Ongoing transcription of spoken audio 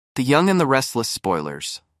The Young and the Restless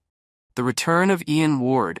spoilers. The return of Ian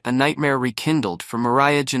Ward, a nightmare rekindled for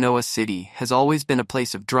Mariah. Genoa City has always been a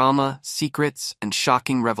place of drama, secrets, and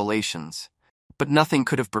shocking revelations. But nothing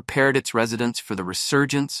could have prepared its residents for the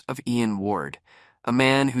resurgence of Ian Ward, a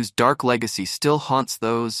man whose dark legacy still haunts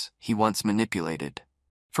those he once manipulated.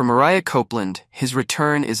 For Mariah Copeland, his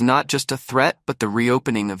return is not just a threat but the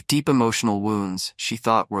reopening of deep emotional wounds she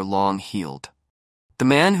thought were long healed. The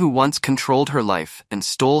man who once controlled her life and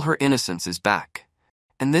stole her innocence is back,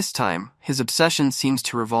 and this time, his obsession seems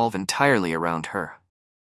to revolve entirely around her.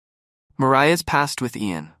 Mariah's past with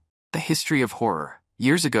Ian. The history of horror.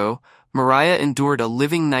 Years ago, Mariah endured a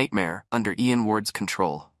living nightmare under Ian Ward's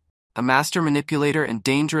control. A master manipulator and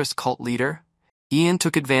dangerous cult leader, Ian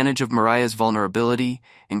took advantage of Mariah's vulnerability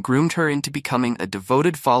and groomed her into becoming a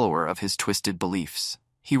devoted follower of his twisted beliefs.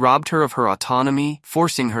 He robbed her of her autonomy,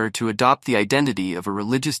 forcing her to adopt the identity of a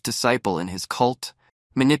religious disciple in his cult,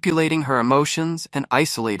 manipulating her emotions and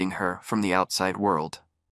isolating her from the outside world.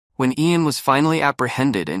 When Ian was finally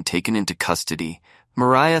apprehended and taken into custody,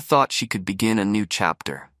 Mariah thought she could begin a new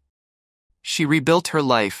chapter. She rebuilt her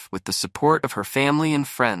life with the support of her family and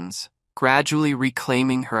friends, gradually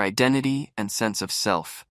reclaiming her identity and sense of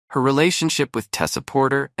self. Her relationship with Tessa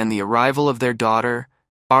Porter and the arrival of their daughter,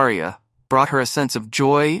 Aria, brought her a sense of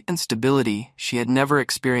joy and stability she had never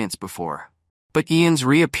experienced before. But Ian's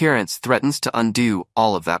reappearance threatens to undo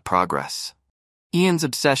all of that progress. Ian's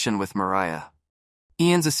obsession with Mariah.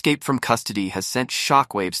 Ian's escape from custody has sent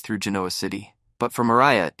shockwaves through Genoa City, but for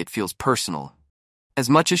Mariah it feels personal. As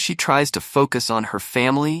much as she tries to focus on her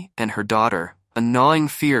family and her daughter, a gnawing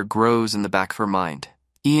fear grows in the back of her mind.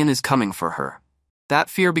 Ian is coming for her. That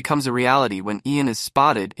fear becomes a reality when Ian is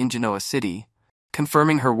spotted in Genoa City,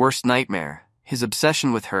 confirming her worst nightmare. His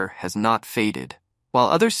obsession with her has not faded. While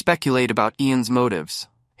others speculate about Ian's motives,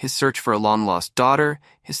 his search for a long-lost daughter,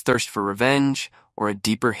 his thirst for revenge, or a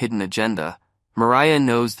deeper hidden agenda, Mariah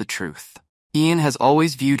knows the truth. Ian has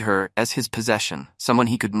always viewed her as his possession, someone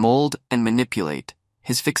he could mold and manipulate.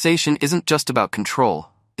 His fixation isn't just about control,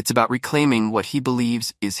 it's about reclaiming what he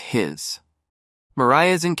believes is his.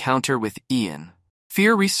 Mariah's encounter with Ian.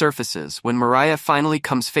 Fear resurfaces when Mariah finally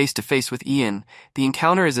comes face to face with Ian. The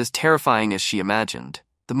encounter is as terrifying as she imagined.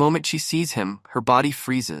 The moment she sees him, her body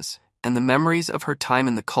freezes, and the memories of her time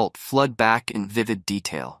in the cult flood back in vivid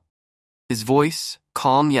detail. His voice,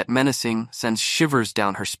 calm yet menacing, sends shivers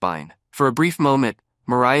down her spine. For a brief moment,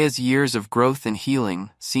 Mariah's years of growth and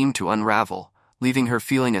healing seem to unravel, leaving her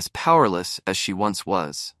feeling as powerless as she once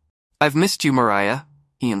was. "I've missed you, Mariah,"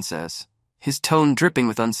 Ian says, his tone dripping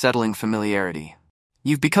with unsettling familiarity.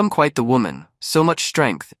 "You've become quite the woman, so much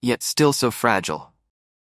strength, yet still so fragile."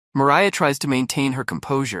 Mariah tries to maintain her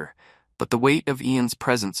composure, but the weight of Ian's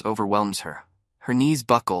presence overwhelms her. Her knees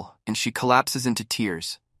buckle, and she collapses into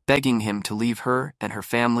tears, begging him to leave her and her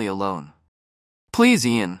family alone. "Please,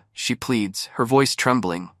 Ian," she pleads, her voice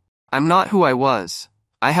trembling. "I'm not who I was.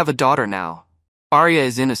 I have a daughter now. Aria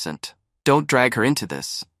is innocent. Don't drag her into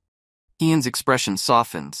this." Ian's expression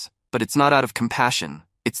softens, but it's not out of compassion.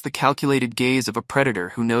 It's the calculated gaze of a predator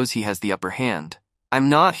who knows he has the upper hand. "I'm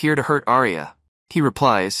not here to hurt Aria," he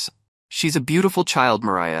replies. "She's a beautiful child,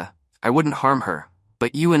 Mariah. I wouldn't harm her,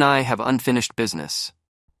 but you and I have unfinished business."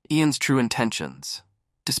 Ian's true intentions.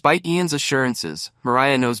 Despite Ian's assurances,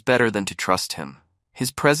 Mariah knows better than to trust him.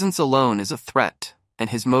 His presence alone is a threat,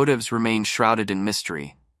 and his motives remain shrouded in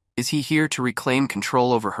mystery. Is he here to reclaim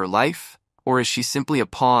control over her life? Or is she simply a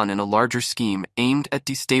pawn in a larger scheme aimed at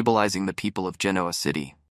destabilizing the people of Genoa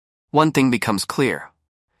City? One thing becomes clear.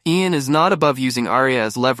 Ian is not above using Aria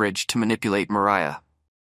as leverage to manipulate Mariah.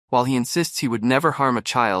 While he insists he would never harm a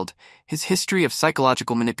child, his history of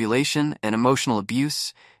psychological manipulation and emotional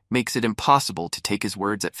abuse makes it impossible to take his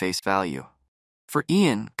words at face value. For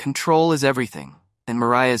Ian, control is everything, and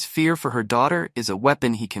Mariah's fear for her daughter is a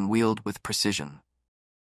weapon he can wield with precision.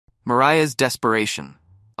 Mariah's desperation.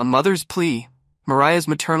 A mother's plea, Mariah's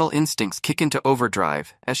maternal instincts kick into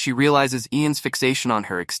overdrive as she realizes Ian's fixation on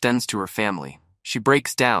her extends to her family. She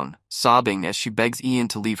breaks down, sobbing as she begs Ian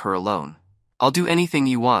to leave her alone. "I'll do anything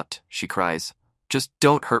you want," she cries. "Just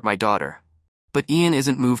don't hurt my daughter." But Ian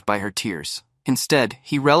isn't moved by her tears. Instead,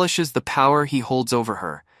 he relishes the power he holds over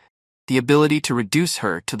her, the ability to reduce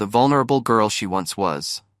her to the vulnerable girl she once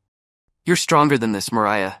was. "You're stronger than this,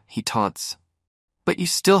 Mariah," he taunts. "But you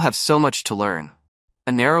still have so much to learn."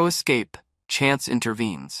 A narrow escape, Chance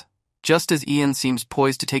intervenes. Just as Ian seems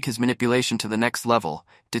poised to take his manipulation to the next level,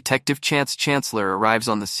 Detective Chance Chancellor arrives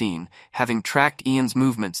on the scene, having tracked Ian's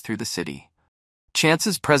movements through the city.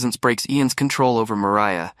 Chance's presence breaks Ian's control over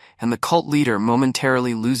Mariah, and the cult leader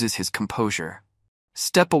momentarily loses his composure.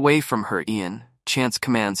 "Step away from her, Ian," Chance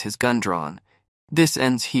commands his gun drawn. This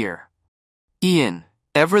ends here. Ian,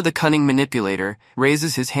 ever the cunning manipulator,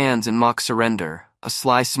 raises his hands in mock surrender, a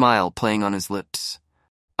sly smile playing on his lips.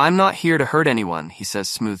 I'm not here to hurt anyone, he says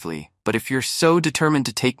smoothly, but if you're so determined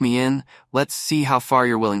to take me in, let's see how far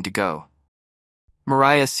you're willing to go.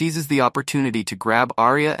 Mariah seizes the opportunity to grab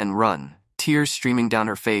Aria and run, tears streaming down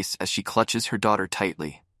her face as she clutches her daughter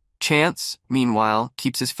tightly. Chance, meanwhile,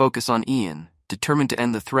 keeps his focus on Ian, determined to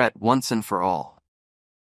end the threat once and for all.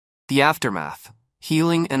 The aftermath,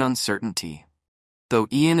 healing and uncertainty. Though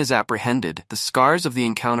Ian is apprehended, the scars of the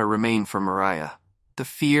encounter remain for Mariah. The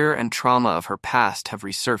fear and trauma of her past have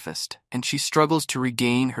resurfaced, and she struggles to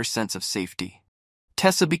regain her sense of safety.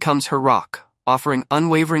 Tessa becomes her rock, offering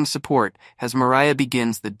unwavering support as Mariah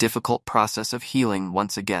begins the difficult process of healing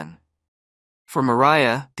once again. For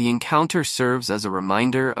Mariah, the encounter serves as a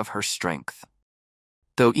reminder of her strength.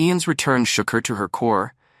 Though Ian's return shook her to her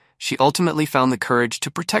core, she ultimately found the courage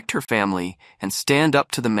to protect her family and stand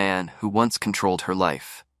up to the man who once controlled her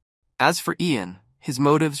life. As for Ian, his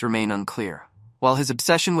motives remain unclear. While his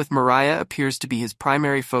obsession with Mariah appears to be his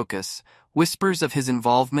primary focus, whispers of his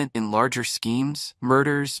involvement in larger schemes,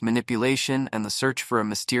 murders, manipulation, and the search for a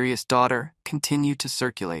mysterious daughter continue to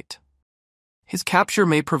circulate. His capture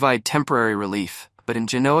may provide temporary relief, but in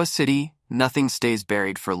Genoa City, nothing stays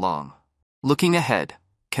buried for long. Looking ahead,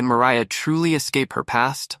 can Mariah truly escape her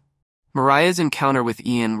past? Mariah's encounter with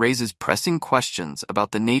Ian raises pressing questions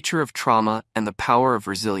about the nature of trauma and the power of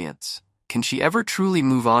resilience. Can she ever truly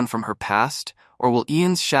move on from her past, or will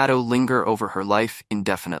Ian's shadow linger over her life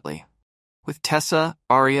indefinitely? With Tessa,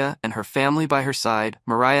 Aria, and her family by her side,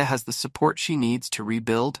 Mariah has the support she needs to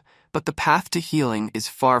rebuild, but the path to healing is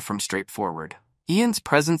far from straightforward. Ian's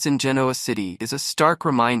presence in Genoa City is a stark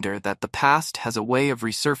reminder that the past has a way of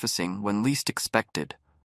resurfacing when least expected.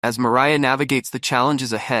 As Mariah navigates the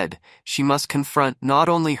challenges ahead, she must confront not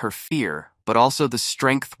only her fear, but also the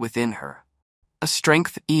strength within her. A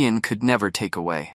strength Ian could never take away.